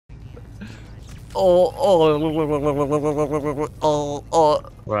Oh.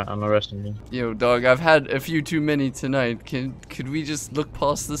 Right, I'm arresting you. Yo, dog, I've had a few too many tonight. Could we just look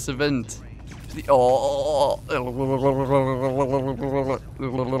past this event?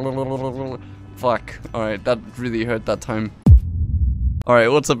 Fuck. Alright, that really hurt that time.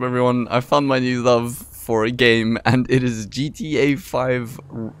 Alright, what's up everyone? I found my new love for a game, and it is GTA 5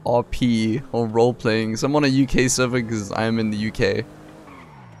 RP, or role-playing. So I'm on a UK server because I am in the UK.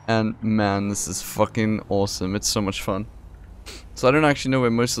 And man, this is fucking awesome. It's so much fun. So I don't actually know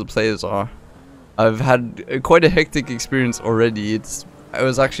where most of the players are. I've had quite a hectic experience already. It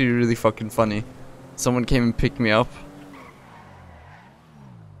was actually really fucking funny. Someone came and picked me up.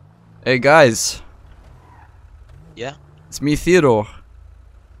 Hey guys. Yeah? It's me, Theodore.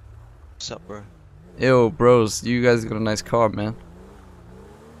 What's up, bro? Yo, bros, you guys got a nice car, man.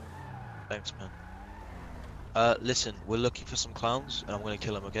 Thanks, man. Listen, we're looking for some clowns, and I'm gonna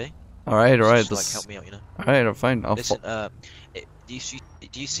kill them, okay? Alright, So alright. just, like, help me out, you know? Alright, I'm fine. Listen,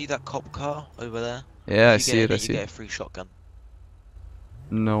 do you see that cop car over there? Yeah, I If you see get it, in I you see get it. a free shotgun.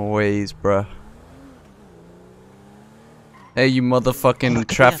 No ways, bruh. Hey, you motherfucking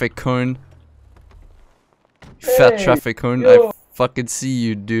traffic cone. Fat traffic cone. I yo. fucking see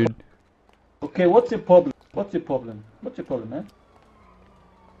you, dude. Okay, what's your problem? What's your problem? What's your problem, man?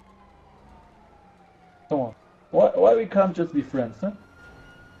 Come on. Why we can't just be friends, huh?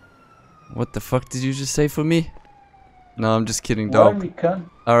 What the fuck did you just say for me? No, I'm just kidding, Why dog. we can't?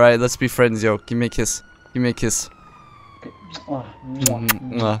 Alright, let's be friends, yo. Give me a kiss. Give me a kiss. Okay. Mwah,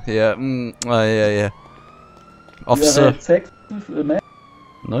 mwah. Yeah, yeah, yeah. You Officer. ever had sex with a man?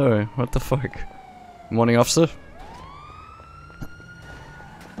 No, what the fuck? Morning, officer.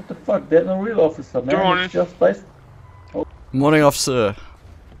 What the fuck? That's no real officer, man. Good morning. It's just based. Morning, officer.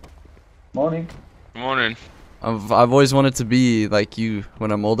 Morning. Morning. I've always wanted to be like you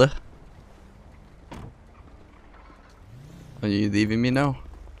when I'm older. Are you leaving me now?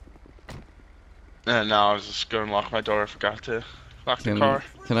 No, I was just going to lock my door. I forgot to lock the car.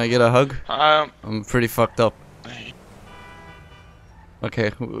 Can I get a hug? Um, I'm pretty fucked up.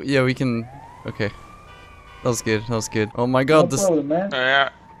 Okay, yeah, we can. Okay, that was good. That was good. Oh my god, No this. problem, man. yeah.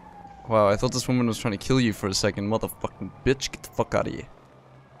 Wow, I thought this woman was trying to kill you for a second, motherfucking bitch. Get the fuck out of here.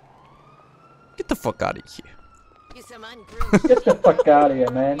 Get the fuck out of here. Get the fuck out of here,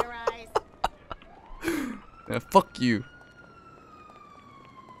 man. Yeah, fuck you.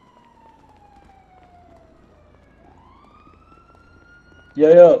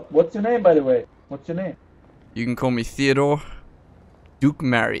 Yo, what's your name, by the way? What's your name? You can call me Theodore Duke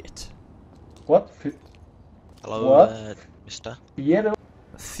Marriott. What? Hello, What? mister? Piero?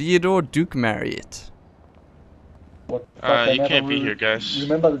 Theodore Duke Marriott. What the fuck? I You never can't be here, guys.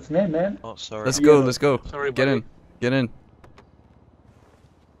 Remember this name, man? Oh, sorry. Let's Yeah. go, let's go. Sorry, Get buddy. in. Get in.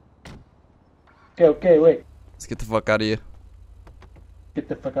 Okay, wait. Let's get the fuck out of here. Get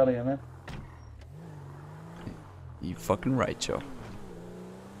the fuck out of here, man. You fucking right, yo.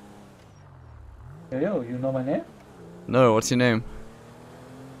 Yo, you know my name? No, what's your name?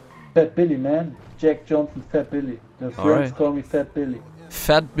 Fat Billy, man. Jack Johnson, Fat Billy. The friends Alright. call me Fat Billy.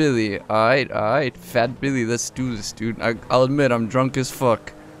 Fat Billy. Alright. Fat Billy, let's do this, dude. I'll admit, I'm drunk as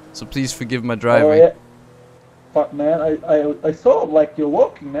fuck. So please forgive my driving. Oh, yeah. Fuck, man. I saw like you're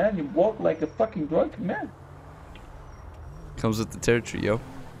walking, man. You walk like a fucking drunken man. Comes with the territory, yo.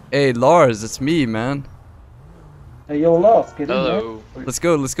 Hey, Lars, it's me, man. Hey, yo, Lars, get in, Hello. man. Let's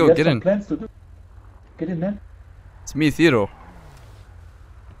go, We have get some in. plans to do. Get in, man. It's me, Theodore.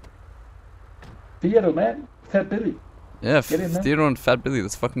 Theodore, man. Fat Billy. Yeah, Get in, man. Theodore and Fat Billy,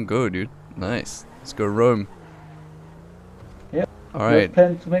 let's fucking go, dude. Nice. Let's go Rome. Yeah. Alright.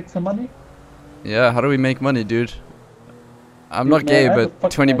 Plan to make some money? Yeah, how do we make money, dude? I'm Dude, not man, gay, I have a but fucking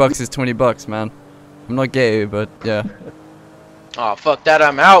 20 idea. bucks is 20 bucks, man. I'm not gay, but yeah. Oh, fuck that.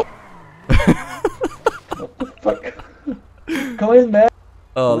 I'm out. What the fuck? Come in, man.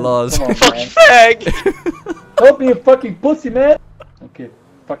 Oh, Lars. Come on, Fucking man. fag. Don't be a fucking pussy, man. Okay,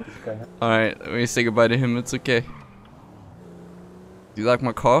 fuck this guy. Huh? Alright, let me say goodbye to him, it's okay. Do you like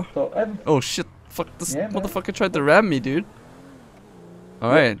my car? So, Oh shit, fuck, this Yeah, man. motherfucker tried to ram me, dude.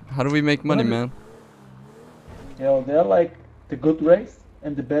 Alright, how do we make money, Money. man? they're like the good race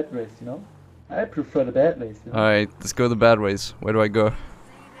and the bad race, you know? I prefer the bad race, you know? Alright, let's go the bad ways. Where do I go?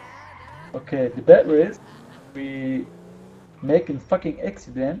 Okay, the bad race, we make a fucking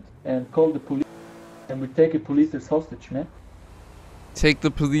accident and call the police and we take a police as hostage, man. Take the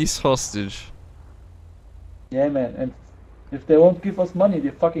police hostage. Yeah, man, and if they won't give us money,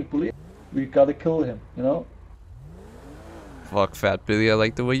 the fucking police, we gotta kill him, you know? Fuck, Fat Billy, I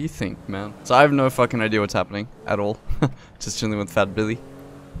like the way you think, man. So I have no fucking idea what's happening at all. Just chilling with Fat Billy.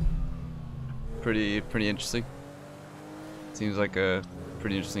 pretty interesting. Seems like a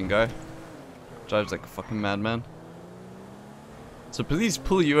pretty interesting guy. Drives like a fucking madman. So police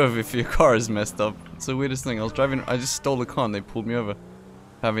pull you over if your car is messed up. It's the weirdest thing. I just stole a car and they pulled me over.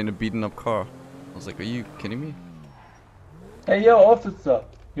 Having a beaten up car. I was like, are you kidding me? Hey yo, officer,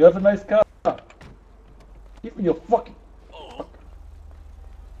 you have a nice car. Give me your fucking...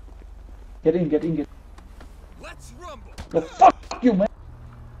 Get in. Let's rumble. Yo, fuck you, man.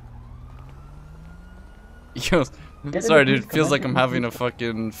 Yo, sorry dude, feels like I'm having a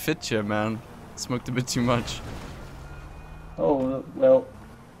fucking fit here, man. Smoked a bit too much. Oh, well.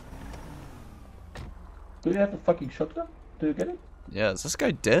 Do you have a fucking shotgun? Do you get it? Yeah, is this guy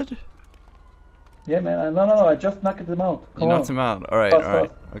dead? Yeah, man. No, I just knocked him out. You knocked him out. Alright,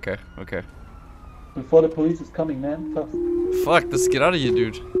 alright. Okay. Before the police is coming, man. Fast. Fuck, let's get out of here,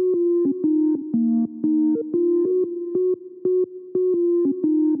 dude.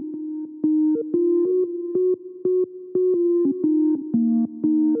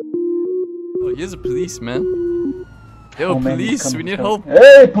 Oh, here's a policeman. Yo, Oh, man, police, we need help.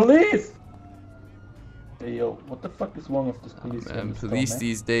 Hey, police! Hey, yo, what the fuck is wrong with this police? Man, police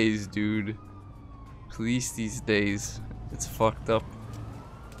these days, dude. Police these days. It's fucked up.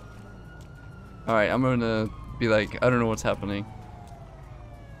 Alright, I'm gonna be like, I don't know what's happening.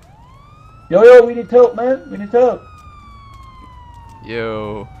 Yo, we need help, man. We need help.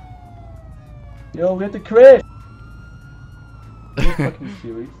 Yo. Yo, we have to crash. Are you fucking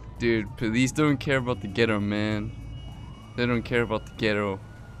serious? Dude, police don't care about the ghetto, man. They don't care about the ghetto.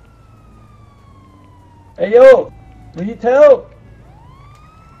 Hey, yo, we need help.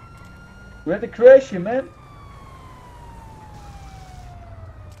 We had to crash here, man.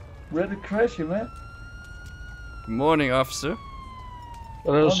 We had to crash here, man. Good morning, officer.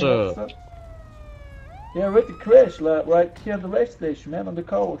 Hello, Morning, sir. officer. Yeah, we had to crash, like, right here at the race station, man, on the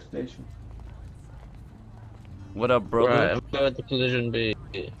car wash station. What up, brother? Right, and where would the collision be?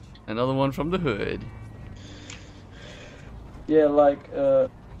 Another one from the hood. Yeah, like, yo,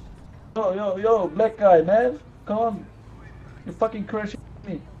 black guy, man. Come on. You're fucking crashing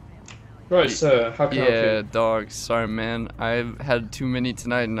me. Right, sir, how can I help Yeah, you? dog. Sorry, man. I've had too many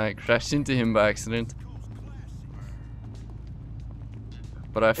tonight and I crashed into him by accident.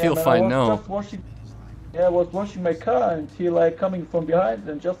 But I feel man, fine I was now. just washing, I was washing my car and he like coming from behind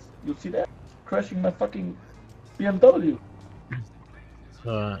and just, you see that? Crashing my fucking BMW.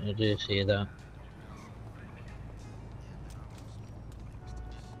 Alright, I do see that.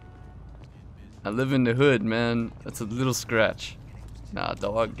 I live in the hood, man. That's a little scratch. Nah,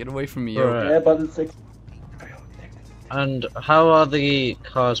 dog. Get away from me, yo. Right. Yeah, but it's like... And how are the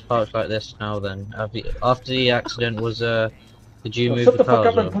cars parked like this now then? After the accident was did you move shut the the fuck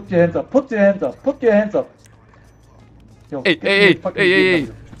cars up and put your hands up. Put your hands up. Put your hands up. Yo, Hey, get me hey, a hey, fucking hey.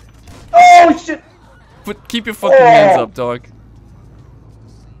 BMW. Oh shit! Keep your fucking hands up, dog.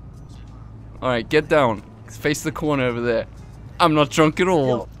 Alright, get down. Face the corner over there. I'm not drunk at all.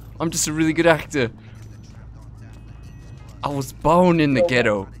 Yo. I'm just a really good actor. I was born in the Yo.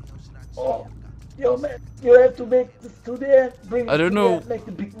 ghetto. Oh, yo man, you have to make this to the end. Bring it I don't to know. the end, make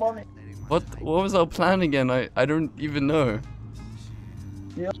the big money. What was our plan again? I don't even know.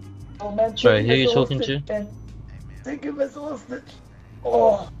 Oh man, Sorry, take who are him you as a talking hostage to? and take him as a hostage.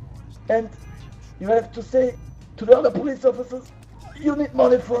 Oh, and you have to say to the other police officers, you need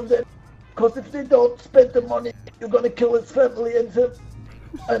money from them. Because if they don't spend the money, you're gonna kill his family and him.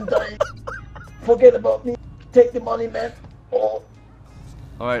 And forget about me. Take the money, man. Oh.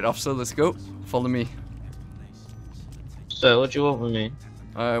 Alright, officer, let's go. Follow me. So, what do you want with me?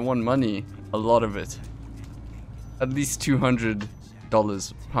 I want money. A lot of it. At least $200.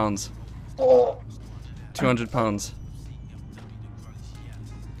 Pounds. Oh. 200 pounds.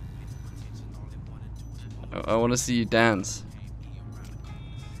 I want to see you dance.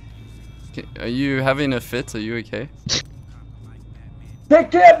 Are you having a fit? Are you okay?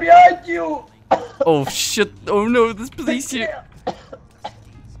 Take care behind you! Oh shit! Oh no, there's police here!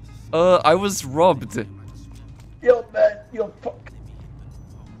 I was robbed. Yo man, yo fuck.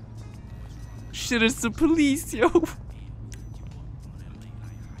 Shit, it's the police, yo!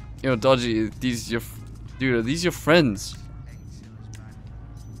 Yo, Dodgy, dude, are these your friends?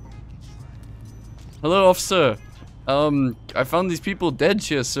 Hello, officer. I found these people dead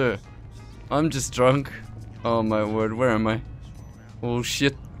here, sir. I'm just drunk. Oh my word, where am I? Oh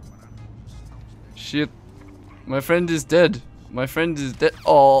shit. Shit. My friend is dead. My friend is dead.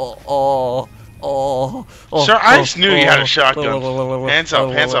 Oh. Sir, I just knew you had a shotgun. Hands up,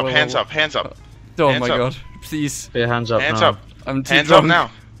 hands up, hands up, hands up. Oh Hands my up. god, please. Put your hands up Hands now. up. I'm too Hands drunk.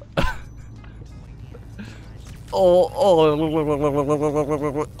 up now.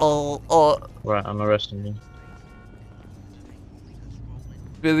 Right, I'm arresting you.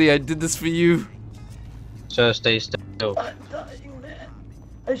 Billy, I did this for you. Sir, stay still. I'm dying, man.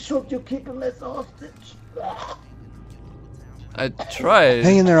 I shot you, keep him as a hostage. I tried.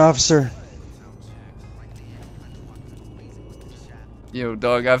 Hang in there, officer. Yo,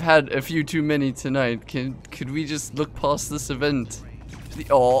 dog, I've had a few too many tonight. Could we just look past this event?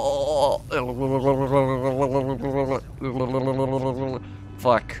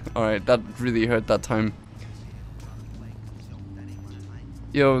 Fuck. Alright, that really hurt that time.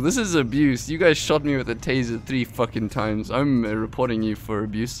 Yo, this is abuse. You guys shot me with a taser 3 fucking times. I'm reporting you for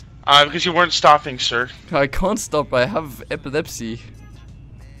abuse. Because you weren't stopping, sir. I can't stop. I have epilepsy.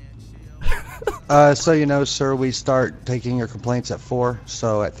 So you know, sir, we start taking your complaints at 4,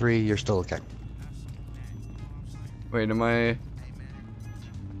 so at 3, you're still okay. Wait, am I...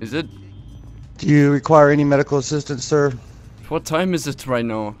 Is it... Do you require any medical assistance, sir? What time is it right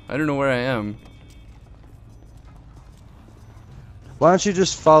now? I don't know where I am. Why don't you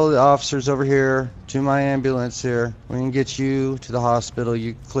just follow the officers over here to my ambulance here. We can get you to the hospital.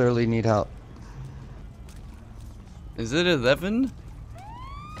 You clearly need help. Is it 11?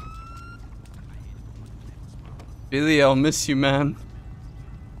 Billy, I'll miss you, man.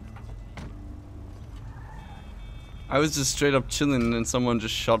 I was just straight up chilling and someone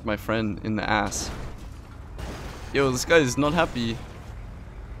just shot my friend in the ass. Yo, this guy is not happy.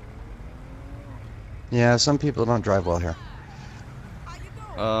 Yeah, some people don't drive well here.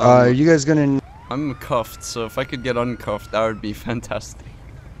 Are you guys gonna... I'm cuffed, so if I could get uncuffed, that would be fantastic.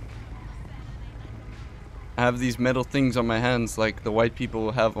 I have these metal things on my hands like the white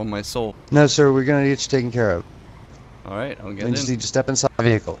people have on my soul. No, sir, we're gonna get you taken care of. Alright, I'll get We just in. need to step inside the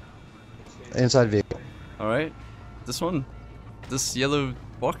vehicle. Inside the vehicle. Alright, this one. This yellow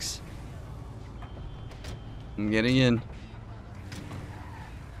box. I'm getting in.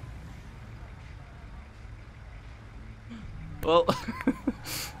 Well,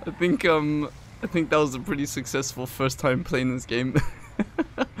 I think that was a pretty successful first time playing this game.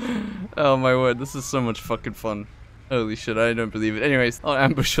 Oh my word, this is so much fucking fun. Holy shit, I don't believe it. Anyways, our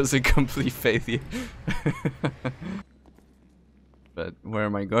ambush was a complete failure. But where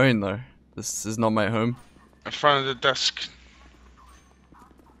am I going though? This is not my home. In front of the desk.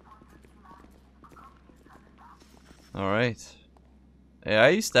 Alright. Hey, I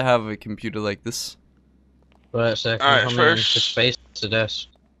used to have a computer like this. Right, so can Alright, come in first- to space to desk.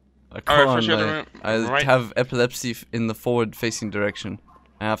 I Alright, can't. first you have to I right- have epilepsy in the forward facing direction.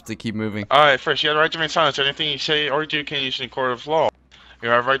 I have to keep moving. Alright, first, you have the right to remain silent. Anything you say or do can use in the court of law. You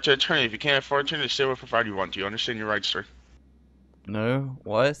have a right to attorney. If you can't afford attorney, the state will provide you one. Do you understand your rights, sir? No?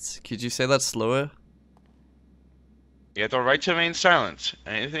 What? Could you say that slower? You have the right to remain silent.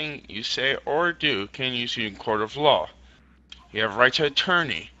 Anything you say or do can use you in court of law. You have a right to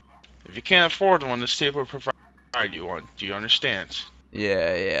attorney. If you can't afford one, the state will provide you one. Do you understand?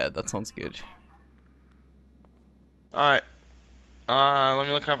 Yeah, that sounds good. Alright. Let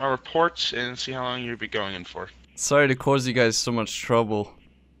me look at my reports and see how long you'll be going in for. Sorry to cause you guys so much trouble.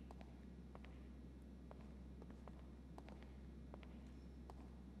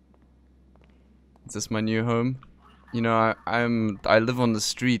 Is this my new home? You know, I live on the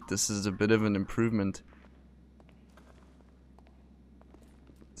street. This is a bit of an improvement.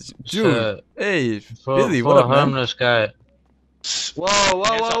 Dude, hey, Billy, what up, a man? homeless guy.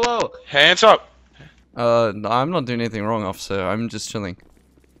 Whoa! Hands up! No, I'm not doing anything wrong, officer. I'm just chilling.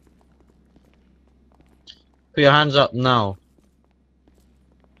 Put your hands up now.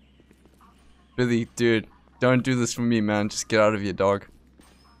 Billy, dude, don't do this for me, man. Just get out of here, dog.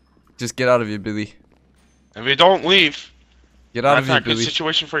 Just get out of here, Billy. If you don't leave, Get out of here, good Billy.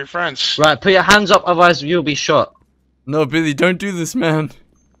 situation for your friends. Right, put your hands up, otherwise you'll be shot. No, Billy, don't do this, man.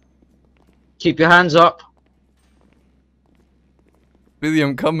 Keep your hands up. Billy,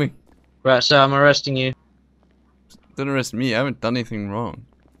 I'm coming. Right, sir, I'm arresting you. Don't arrest me. I haven't done anything wrong.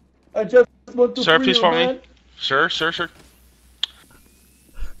 I just want to Sir, free please you, follow me. man. Sir.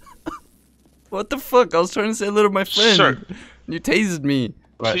 What the fuck? I was trying to say hello to my friend. Sir. You tasered me.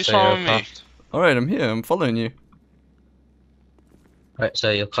 Right, Please sir, follow you're me. cuffed. Alright, I'm here. I'm following you. Right,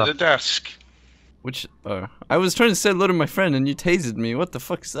 sir, you're To the cuffed. desk. Which, I was trying to say hello to my friend and you tasered me. What the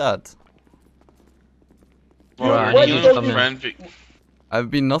fuck is that? Well, Right, I you're need you dealing to with a come in. friend. I've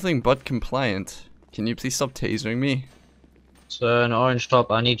been nothing but compliant. Can you please stop tasering me? Sir, an orange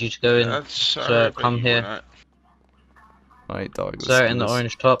top, I need you to go in. That's Sir, alright, but come you here. were not. Alright, dog. let's Sir, do in the this.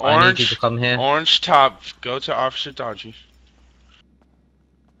 orange top, I need you to come here. Orange top. Go to Officer Dodgy.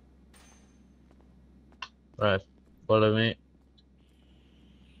 Right, follow me.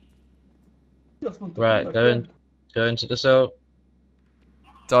 Just want to Right, free my go in. friend. Go into the cell.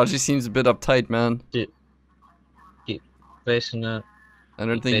 Dodgy seems a bit uptight, man. Keep facing that. I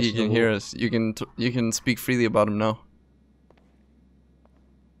don't Keep think he facing can the hear wall. us. You can speak freely about him now.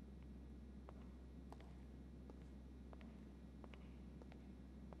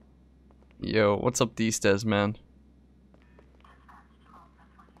 Yo, what's up these days, man?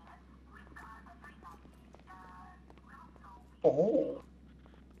 Oh.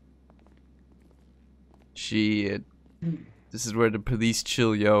 Shit. This is where the police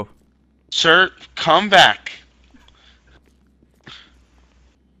chill, yo. Sir, come back.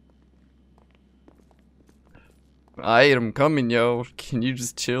 I am coming, yo. Can you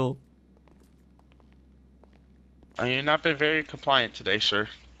just chill? You've not been very compliant today, sir.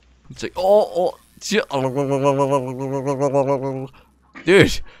 It's like, chill.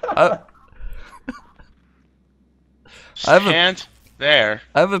 Dude, I Stand there.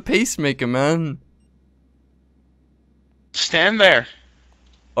 have a pacemaker, man. Stand there.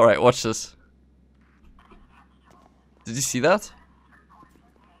 Alright, watch this. Did you see that?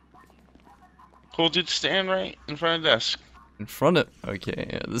 Cool dude, stand right in front of the desk. In front of... Okay,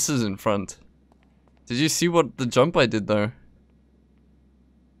 yeah, this is in front. Did you see what the jump I did there?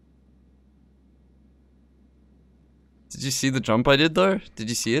 Did you see the jump I did there? Did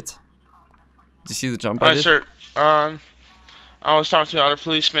you see it? Did you see the jump I Alright, did? sir. I was talking to the other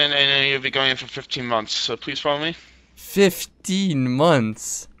policeman, and you'll be going in for 15 months. So please follow me. 15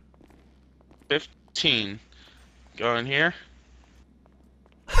 months. 15. Go in here.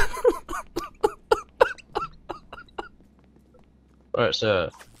 Right, sir.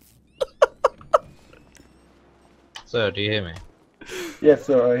 Sir, do you hear me? Yes,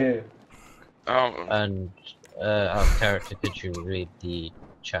 sir, I hear you. Oh, And, out of character, could you read the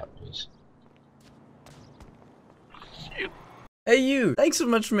chat, please? Hey you! Thanks so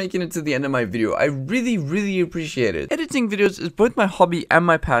much for making it to the end of my video. I really appreciate it. Editing videos is both my hobby and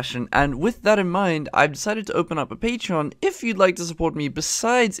my passion, and with that in mind, I've decided to open up a Patreon if you'd like to support me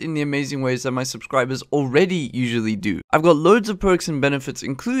besides in the amazing ways that my subscribers already usually do. I've got loads of perks and benefits,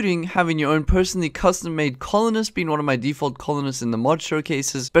 including having your own personally custom made colonist, being one of my default colonists in the mod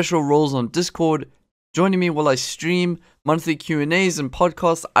showcases, special roles on Discord, joining me while I stream, monthly Q&As and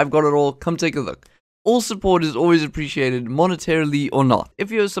podcasts. I've got it all. Come take a look. All support is always appreciated, monetarily or not.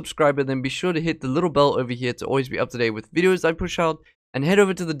 If you're a subscriber, then be sure to hit the little bell over here to always be up to date with videos I push out, and head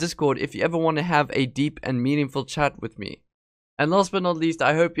over to the Discord if you ever want to have a deep and meaningful chat with me. And last but not least,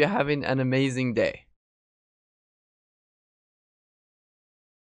 I hope you're having an amazing day.